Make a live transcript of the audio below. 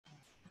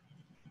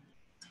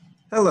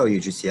Hello,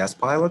 UgCS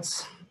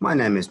pilots. My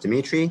name is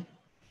Dimitri.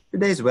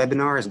 Today's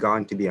webinar is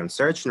going to be on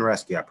search and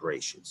rescue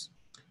operations.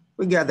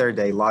 We gathered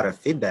a lot of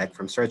feedback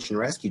from search and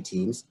rescue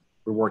teams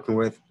we're working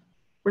with.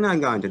 We're not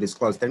going to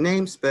disclose their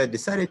names, but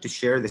decided to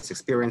share this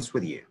experience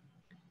with you.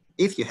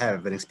 If you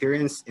have an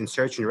experience in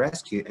search and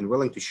rescue and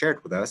willing to share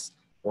it with us,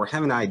 or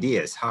have any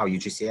ideas how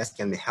UgCS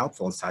can be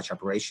helpful in such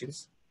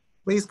operations,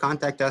 please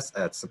contact us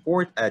at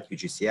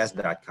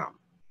support@ugcs.com.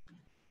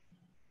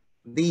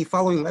 The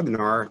following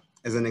webinar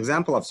is an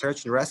example of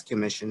search and rescue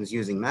missions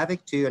using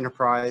Mavic 2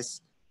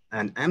 Enterprise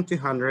and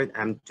M200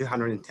 and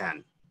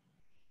M210.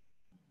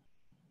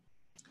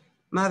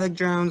 Mavic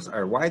drones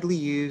are widely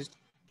used,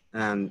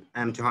 and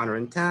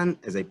M210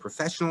 is a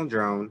professional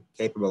drone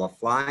capable of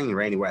flying in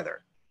rainy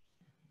weather.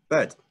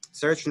 But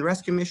search and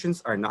rescue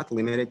missions are not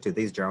limited to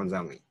these drones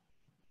only.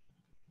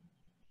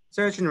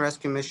 Search and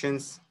rescue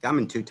missions come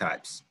in two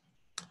types.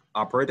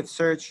 Operative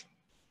search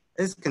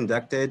is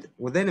conducted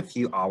within a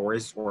few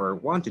hours or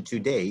 1 to 2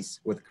 days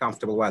with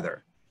comfortable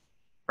weather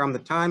from the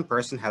time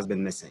person has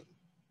been missing.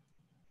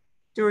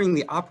 During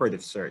the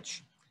operative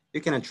search, you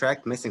can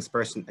attract missing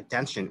person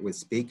attention with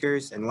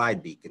speakers and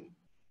light beacon.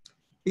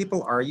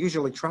 People are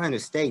usually trying to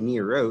stay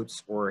near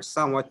roads or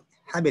somewhat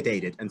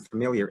habitated and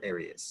familiar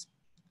areas.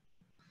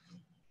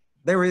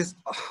 There is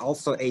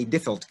also a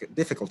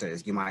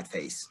difficulties you might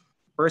face.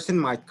 Person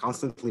might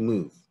constantly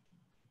move.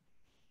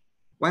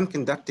 When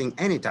conducting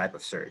any type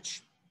of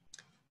search,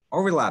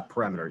 overlap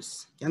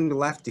parameters can be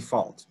left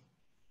default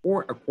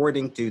or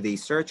according to the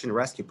search and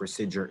rescue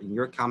procedure in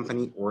your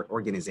company or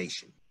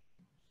organization.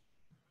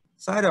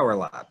 Side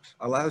overlap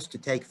allows to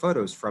take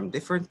photos from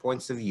different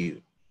points of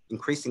view,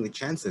 increasing the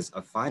chances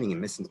of finding a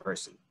missing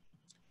person.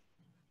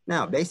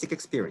 Now, basic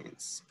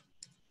experience.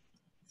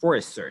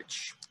 Forest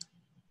search.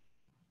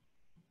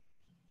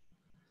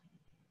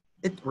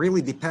 It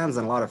really depends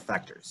on a lot of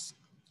factors,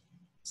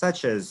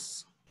 such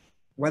as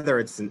whether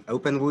it's an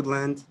open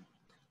woodland,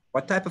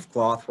 what type of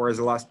cloth wears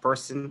the last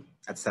person,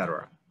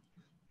 etc.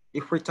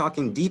 If we're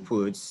talking deep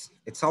woods,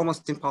 it's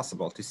almost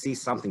impossible to see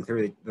something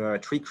through the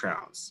tree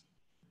crowns,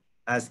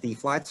 as the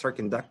flights are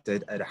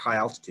conducted at a high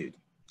altitude.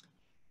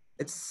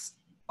 It's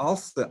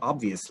also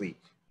obviously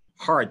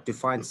hard to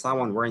find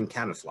someone wearing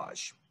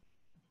camouflage.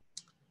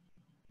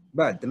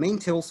 But the main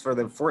tools for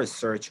the forest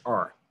search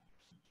are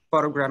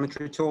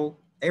photogrammetry tool,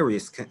 area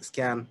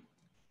scan,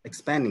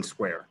 expanding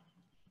square,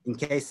 in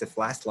case the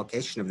last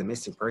location of the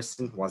missing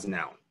person was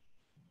known.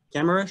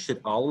 Camera should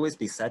always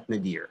be set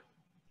nadir,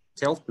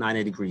 tilt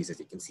 90 degrees as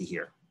you can see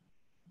here.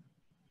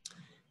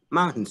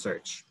 Mountain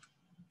search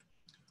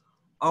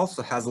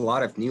also has a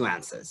lot of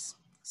nuances,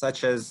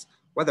 such as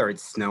whether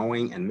it's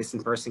snowing and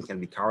missing person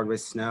can be covered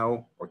with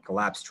snow or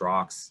collapsed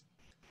rocks.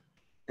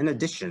 In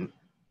addition,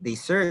 the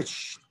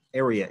search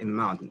area in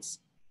mountains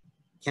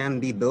can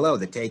be below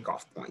the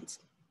takeoff point.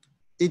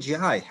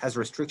 DJI has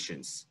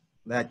restrictions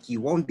that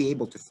you won't be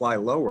able to fly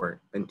lower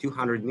than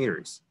 200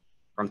 meters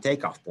from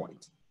takeoff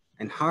point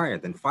and higher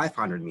than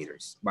 500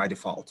 meters by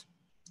default.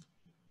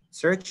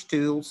 Search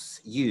tools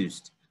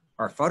used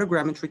are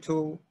photogrammetry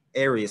tool,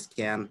 area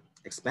scan,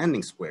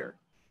 expanding square.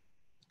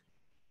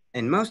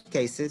 In most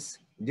cases,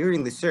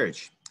 during the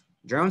search,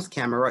 drone's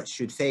camera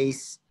should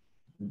face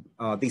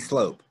the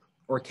slope,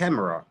 or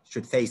camera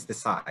should face the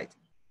side.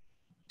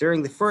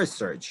 During the first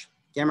search,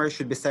 camera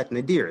should be set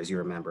nadir, as you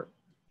remember.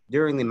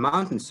 During the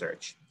mountain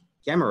search,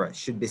 camera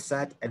should be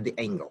set at the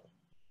angle.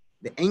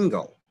 The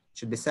angle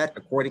should be set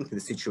according to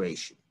the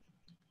situation.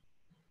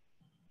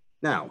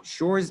 Now,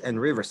 shores and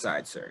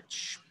riverside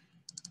search.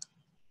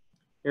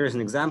 Here is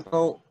an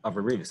example of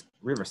a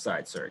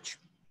riverside search.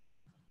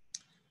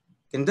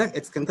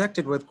 It's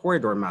conducted with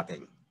corridor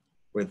mapping,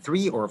 with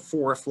 3 or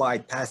 4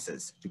 flight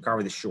passes to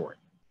cover the shore.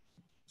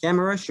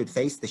 Camera should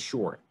face the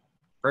shore,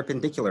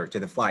 perpendicular to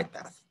the flight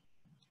path.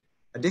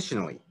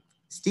 Additionally,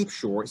 steep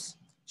shores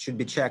should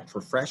be checked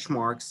for fresh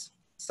marks,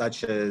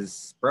 such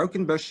as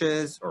broken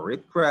bushes or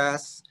ripped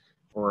grass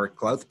or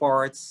cloth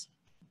parts.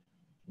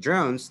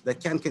 Drones that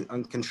can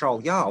control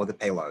yaw with the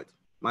payload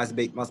must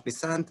be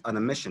sent on a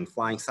mission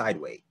flying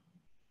sideways.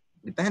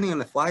 Depending on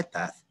the flight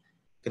path,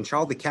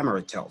 control the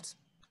camera tilt.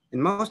 In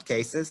most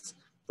cases,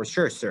 for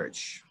shore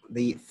search,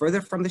 the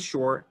further from the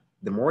shore,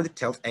 the more the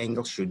tilt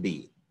angle should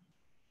be.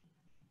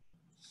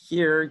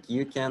 Here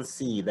you can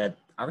see that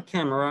our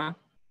camera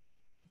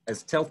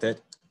is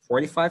tilted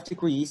 45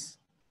 degrees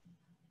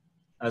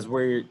as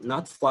we're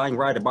not flying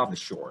right above the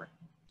shore.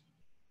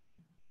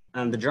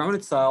 And the drone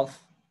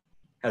itself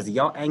has a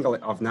yaw angle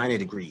of 90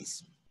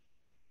 degrees.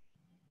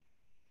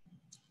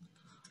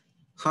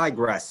 High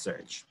grass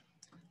search,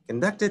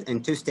 conducted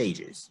in 2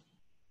 stages.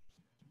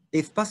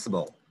 If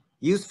possible,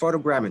 use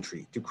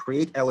photogrammetry to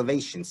create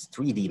elevations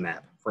 3D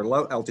map for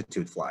low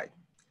altitude flight,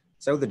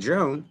 so the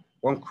drone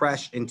won't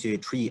crash into a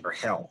tree or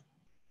hill.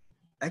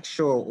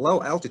 Actual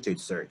low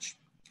altitude search,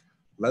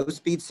 low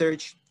speed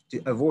search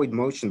to avoid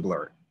motion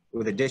blur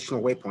with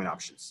additional waypoint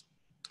options.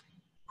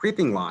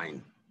 Creeping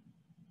line.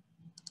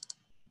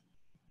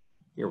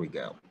 Here we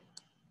go.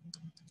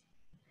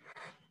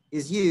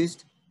 Is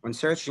used when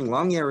searching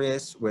long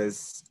areas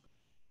with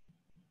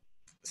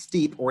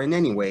steep or in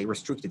any way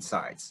restricted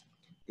sides.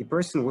 A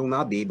person will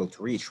not be able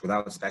to reach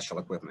without special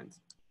equipment.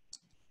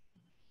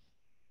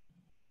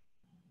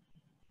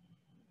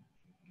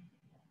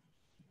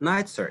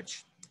 Night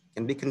search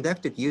can be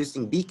conducted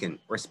using beacon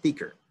or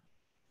speaker,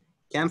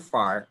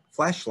 campfire,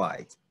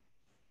 flashlight,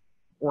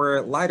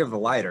 or light of the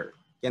lighter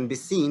can be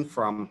seen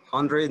from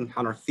 100 and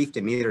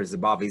 150 meters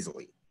above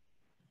easily.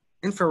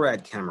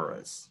 Infrared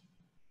cameras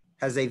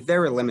has a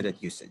very limited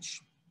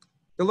usage.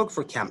 To look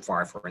for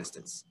campfire, for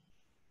instance.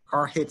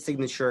 Car hit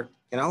signature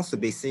can also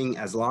be seen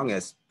as long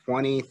as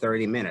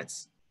 20-30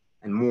 minutes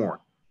and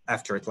more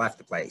after it left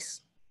the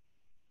place.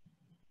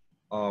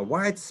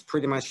 Why it's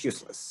pretty much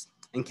useless.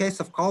 In case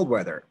of cold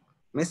weather,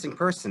 missing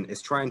person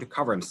is trying to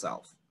cover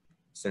himself,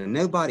 so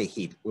no body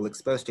heat will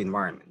expose the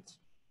environment.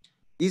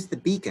 Use the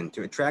beacon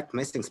to attract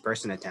missing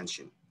person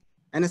attention,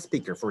 and a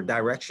speaker for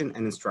direction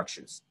and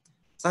instructions,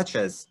 such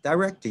as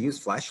direct to use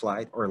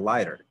flashlight or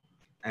lighter,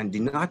 and do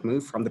not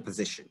move from the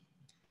position.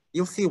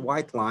 You'll see a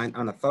white line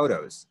on the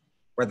photos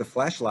where the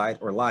flashlight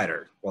or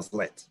lighter was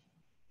lit.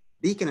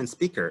 Beacon and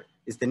speaker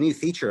is the new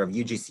feature of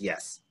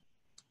UgCS.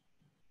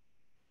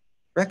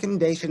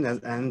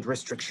 Recommendations and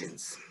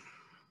restrictions.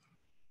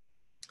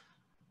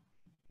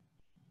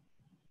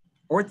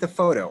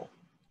 Orthophoto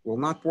will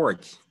not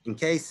work in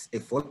case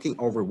if looking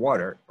over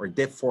water or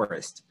deep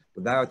forest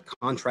without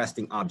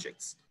contrasting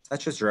objects,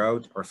 such as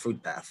road or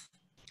footpath.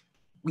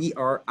 We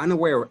are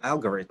unaware of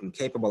algorithm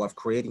capable of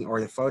creating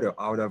orthophoto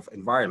out of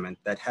environment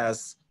that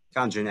has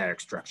congeneric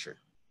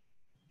structure.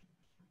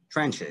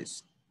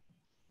 Trenches.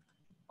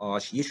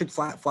 You should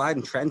fly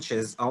in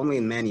trenches only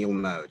in manual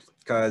mode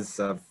because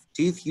of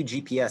too few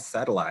GPS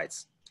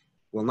satellites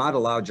will not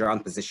allow drone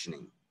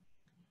positioning.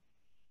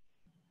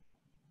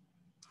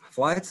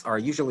 Flights are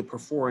usually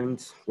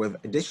performed with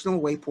additional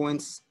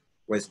waypoints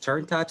with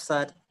turn type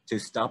set to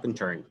stop and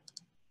turn.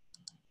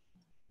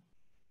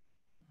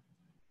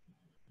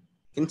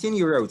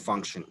 Continue road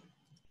function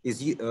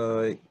is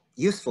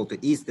useful to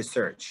ease the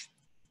search,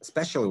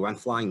 especially when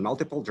flying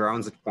multiple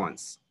drones at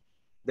once.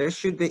 There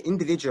should be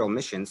individual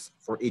missions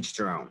for each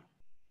drone.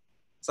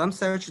 Some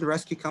search and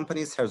rescue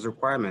companies have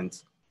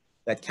requirements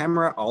that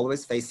camera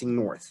always facing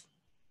north.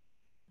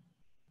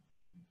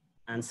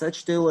 And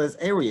such tool as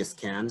area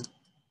scan,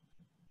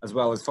 as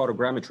well as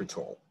photogrammetry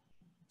tool.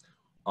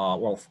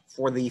 Well,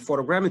 for the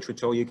photogrammetry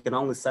tool, you can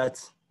only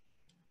set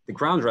the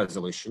ground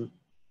resolution,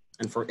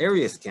 and for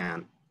area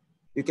scan,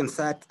 you can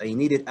set a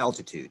needed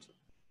altitude.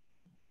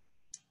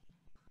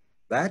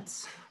 That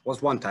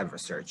was one type of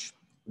research.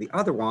 The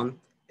other one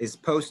is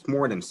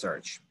postmortem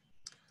search.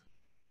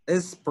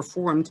 It's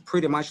performed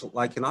pretty much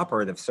like an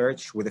operative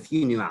search with a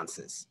few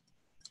nuances.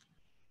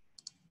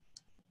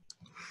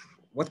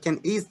 What can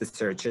ease the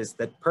search is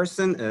that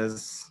person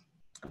is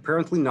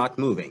apparently not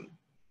moving,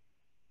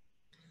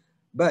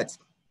 but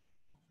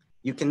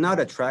you cannot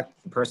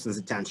attract the person's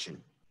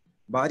attention.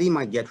 Body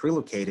might get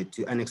relocated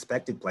to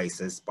unexpected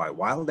places by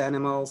wild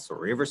animals or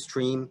river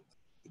stream.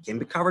 It can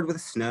be covered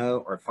with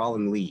snow or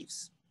fallen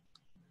leaves.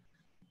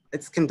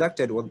 It's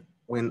conducted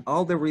when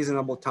all the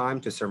reasonable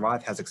time to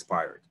survive has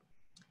expired.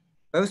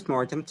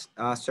 Postmortem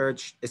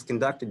search is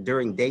conducted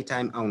during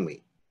daytime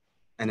only,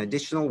 and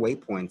additional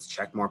waypoints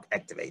checkmark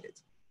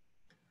activated.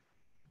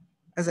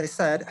 As I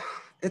said,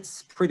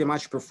 it's pretty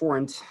much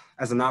performed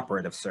as an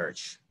operative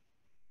search.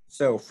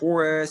 So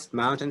forest,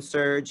 mountain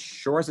search,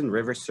 shores and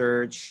river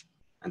search,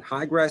 and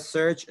high grass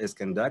search is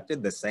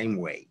conducted the same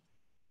way.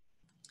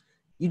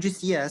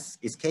 UgCS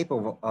is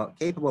capable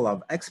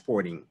of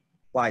exporting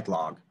flight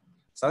log,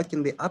 so it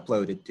can be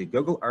uploaded to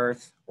Google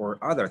Earth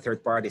or other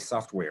third-party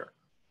software.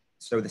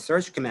 So the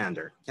search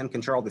commander can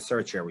control the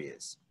search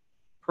areas.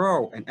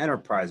 Pro and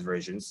Enterprise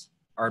versions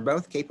are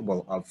both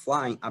capable of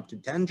flying up to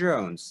 10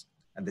 drones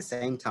at the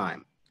same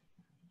time.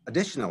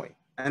 Additionally,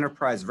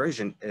 Enterprise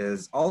version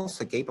is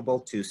also capable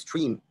to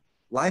stream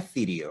live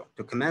video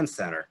to Command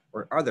Center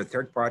or other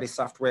third-party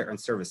software and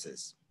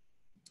services.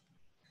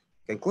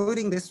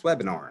 Concluding this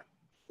webinar,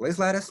 please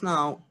let us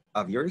know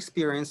of your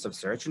experience of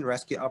search and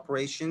rescue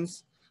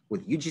operations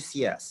with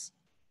UgCS.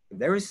 If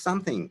there is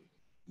something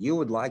you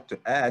would like to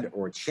add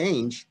or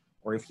change,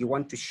 or if you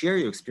want to share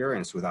your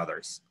experience with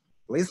others,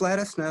 please let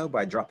us know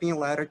by dropping a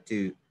letter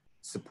to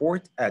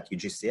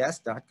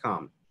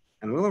support@ugcs.com,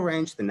 and we'll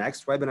arrange the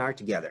next webinar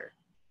together.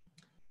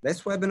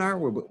 This webinar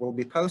will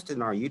be posted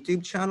on our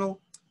YouTube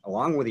channel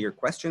along with your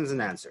questions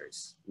and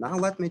answers. Now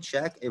let me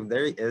check if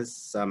there is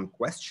some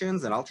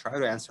questions and I'll try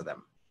to answer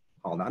them.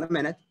 Hold on a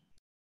minute.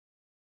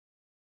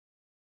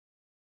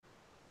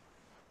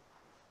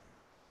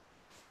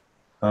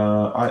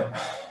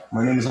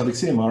 My name is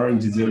Alexey. I'm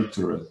R&D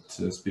director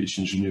at Space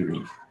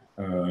Engineering.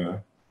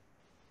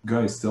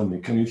 Guys, tell me,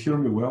 can you hear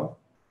me well?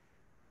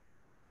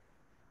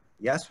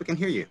 Yes, we can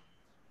hear you.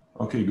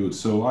 Okay, good.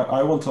 So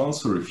I want to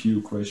answer a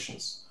few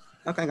questions.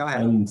 Okay, go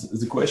ahead. And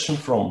the question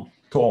from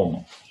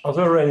Tom: are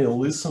there any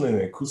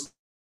listening acoustic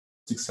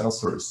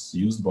sensors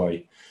used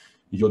by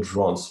your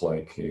drones,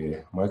 like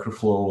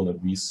microflow and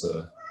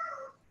Visa?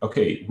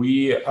 Okay,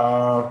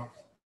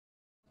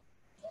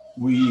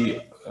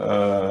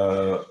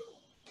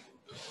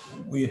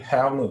 we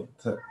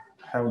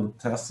haven't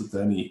tested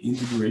any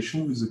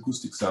integration with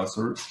acoustic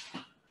sensors.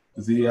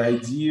 The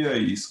idea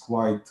is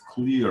quite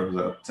clear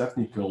that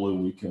technically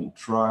we can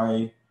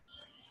try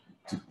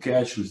to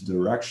catch with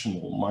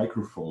directional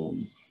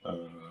microphone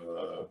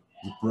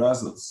the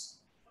presence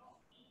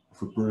of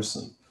a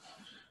person.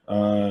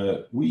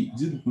 We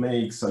didn't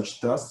make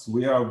such tests.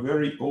 We are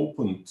very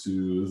open to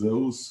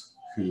those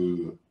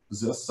who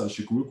possess such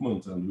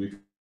equipment, and we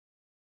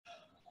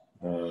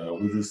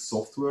with the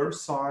software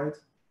side.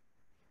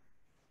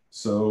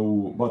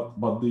 So,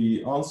 but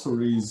the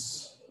answer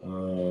is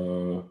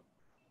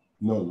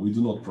no, we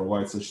do not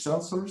provide such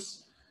sensors,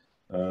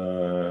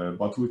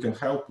 but we can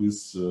help with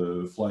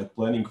flight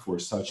planning for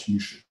such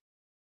missions.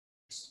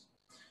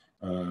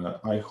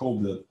 I hope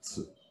that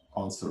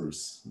answers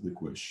the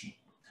question.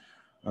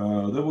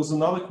 There was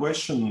another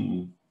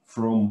question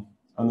from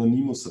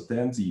anonymous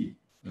attendee.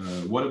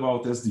 What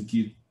about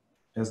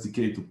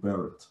SDK to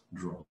Parrot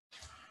drone?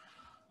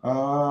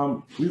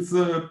 With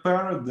the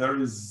Parrot, there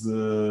is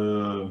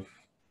the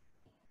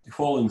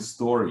following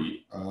story.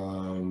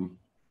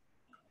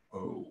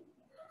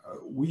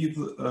 We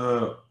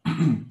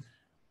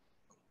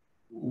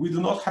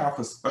do not have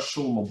a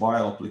special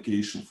mobile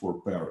application for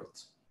Parrot,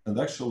 and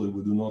actually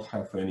we do not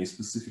have any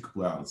specific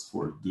plans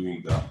for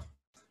doing that.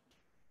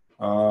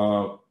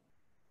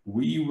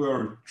 We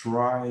were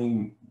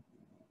trying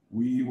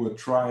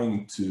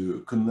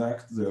to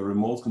connect the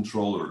remote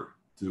controller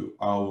to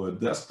our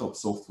desktop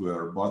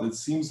software, but it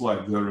seems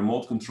like the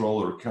remote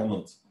controller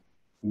cannot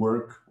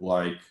work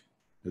like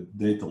a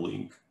data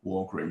link,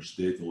 long-range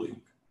data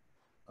link,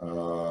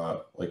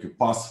 like a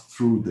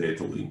pass-through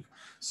data link.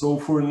 So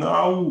for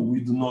now, we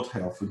do not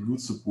have a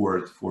good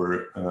support for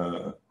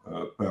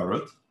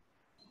Parrot.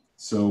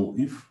 So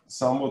if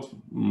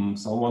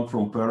someone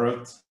from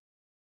Parrot,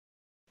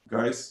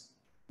 guys,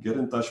 get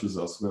in touch with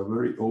us. We're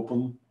very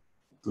open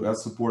to add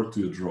support to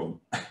your drone,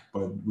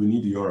 but we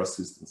need your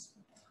assistance.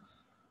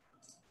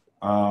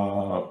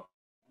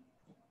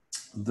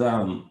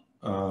 Then,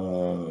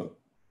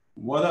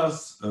 what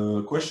does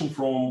question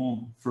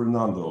from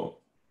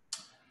Fernando?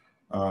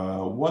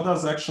 What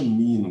does action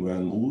mean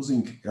when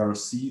losing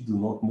RC do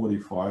not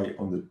modify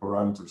on the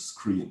parameter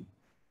screen?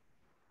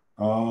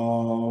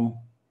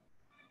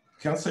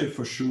 Can't say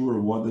for sure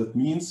what that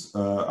means.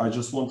 I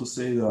just want to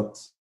say that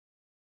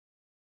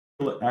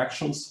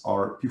actions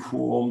are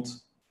performed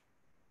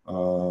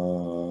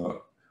on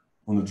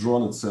the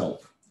drone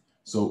itself.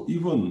 So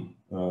even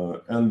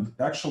and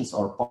actions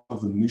are part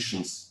of the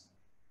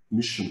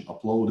mission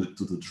uploaded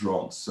to the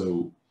drone.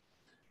 So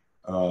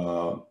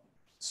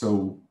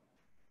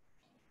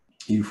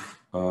if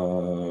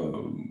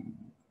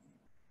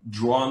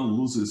drone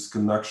loses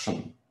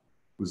connection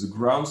with the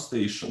ground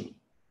station,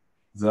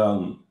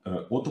 then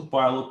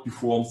autopilot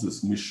performs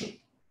this mission.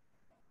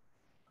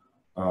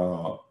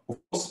 Of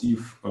course,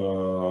 if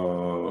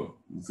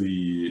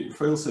the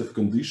fail-safe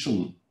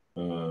condition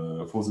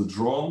for the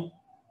drone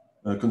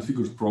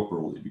configured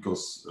properly,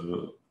 because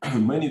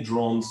many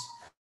drones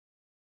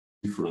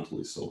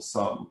differently. So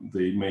some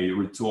they may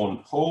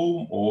return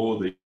home, or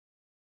they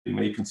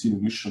may continue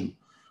mission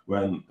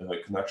when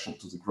connection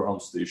to the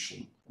ground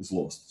station is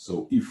lost.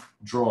 So if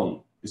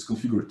drone is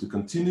configured to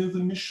continue the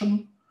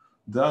mission,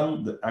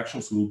 then the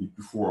actions will be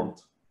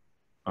performed.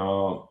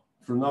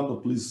 Fernando,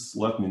 please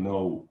let me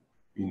know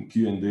in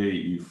Q&A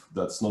if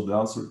that's not the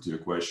answer to your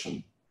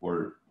question,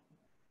 or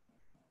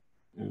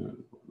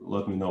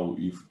let me know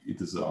if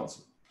it is the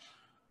answer.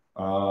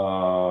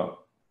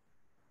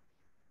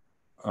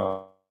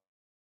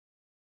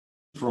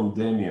 From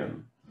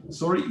Damien,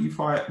 sorry if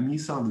I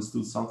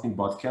misunderstood something,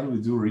 but can we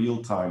do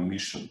real-time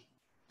mission?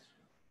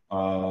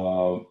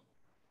 Of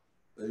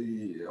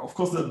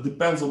course, that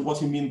depends on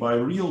what you mean by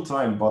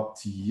real-time, but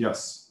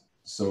yes.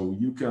 So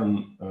you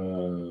can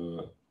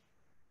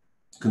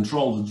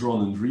control the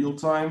drone in real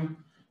time,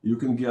 you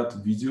can get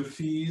video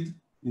feed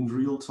in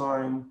real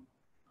time,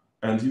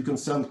 and you can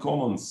send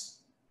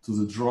commands to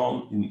the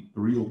drone in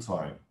real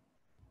time.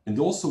 And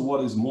also,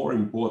 what is more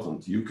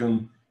important, you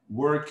can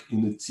work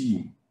in a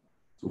team.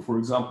 So for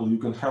example, you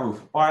can have a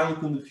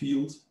pilot in the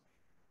field,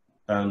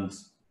 and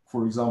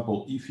for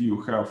example, if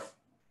you have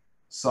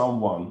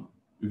someone,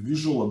 a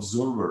visual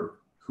observer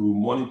who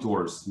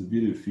monitors the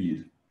video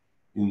feed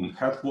in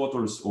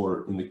headquarters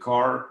or in the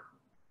car,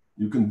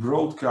 you can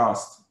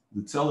broadcast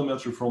the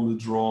telemetry from the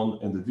drone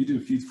and the video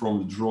feed from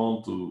the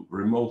drone to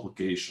remote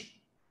location,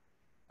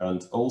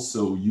 and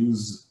also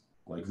use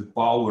like the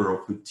power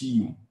of a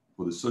team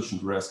for the search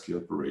and rescue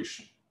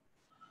operation.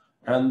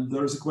 And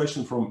there's a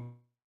question from,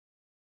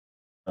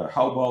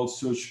 how about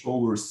search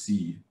over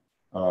sea?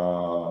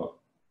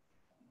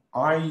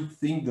 I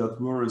think that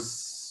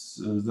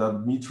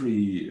that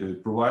Dmitry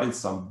provided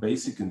some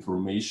basic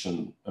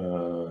information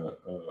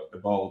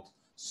about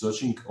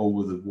searching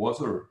over the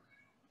water.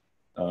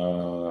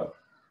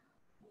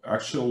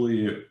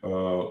 Actually,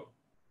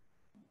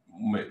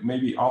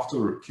 maybe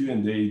after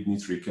Q&A,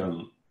 Dmitry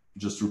can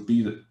just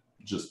repeat it,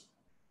 just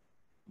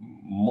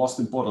most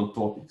important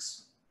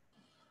topics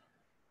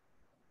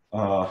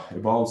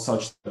about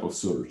such type of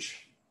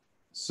search.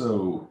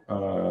 So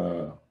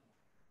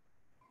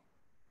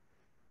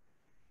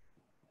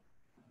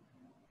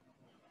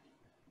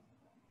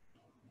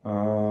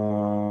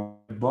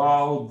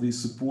about the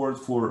support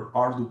for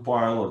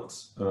ArduPilot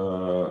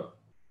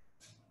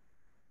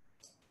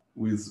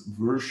with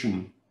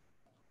version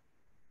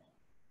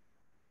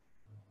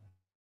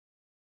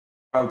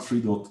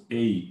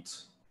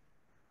 3.8.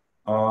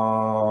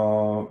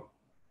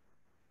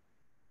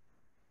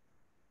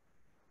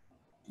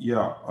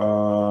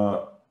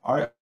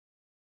 I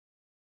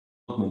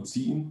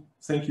team.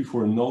 Thank you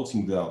for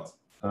noting that.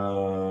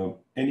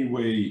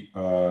 Anyway,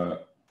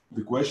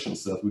 the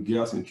questions that we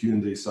get in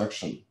Q&A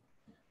section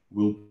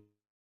will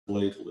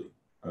lately.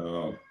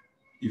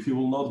 If you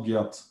will not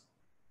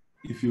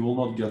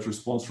get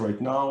response right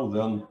now,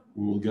 then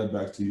we will get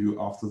back to you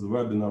after the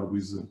webinar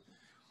with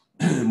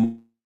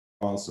an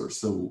answer.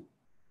 So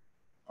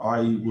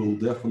I will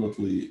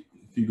definitely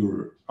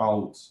figure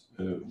out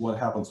what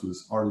happens with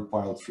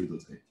ArduPilot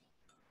 3.8.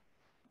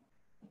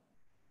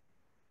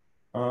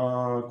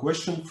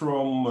 Question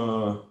from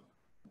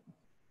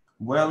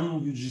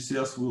when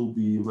UgCS will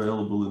be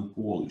available in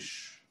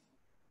Polish?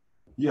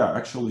 Yeah,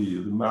 actually,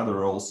 the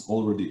matter is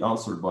already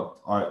answered, but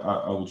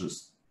I will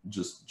just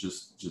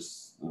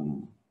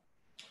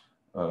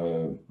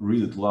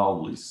read it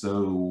loudly.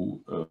 So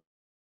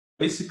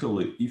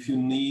basically, if you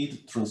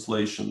need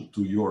translation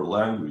to your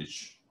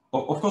language,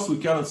 of course, we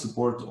cannot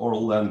support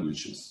all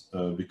languages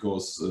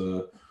because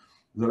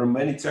there are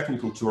many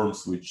technical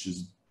terms which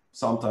is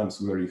sometimes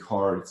very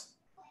hard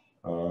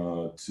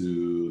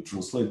to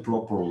translate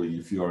properly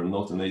if you are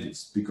not a native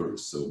speaker.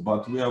 So,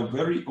 but we are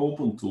very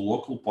open to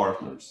local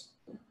partners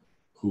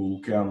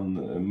who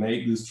can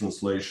make this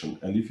translation.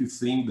 And if you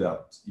think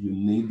that you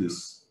need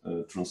this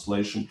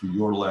translation to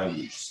your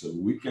language, so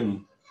we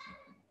can,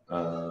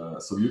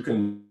 so you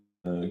can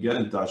get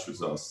in touch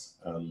with us,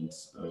 and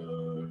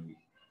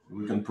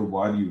we can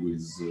provide you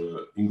with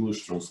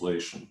English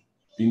translation,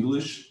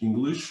 English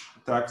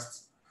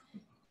text.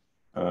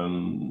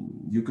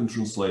 You can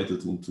translate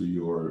it into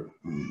your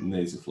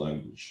native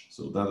language.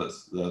 So that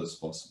is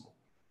possible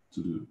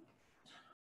to do.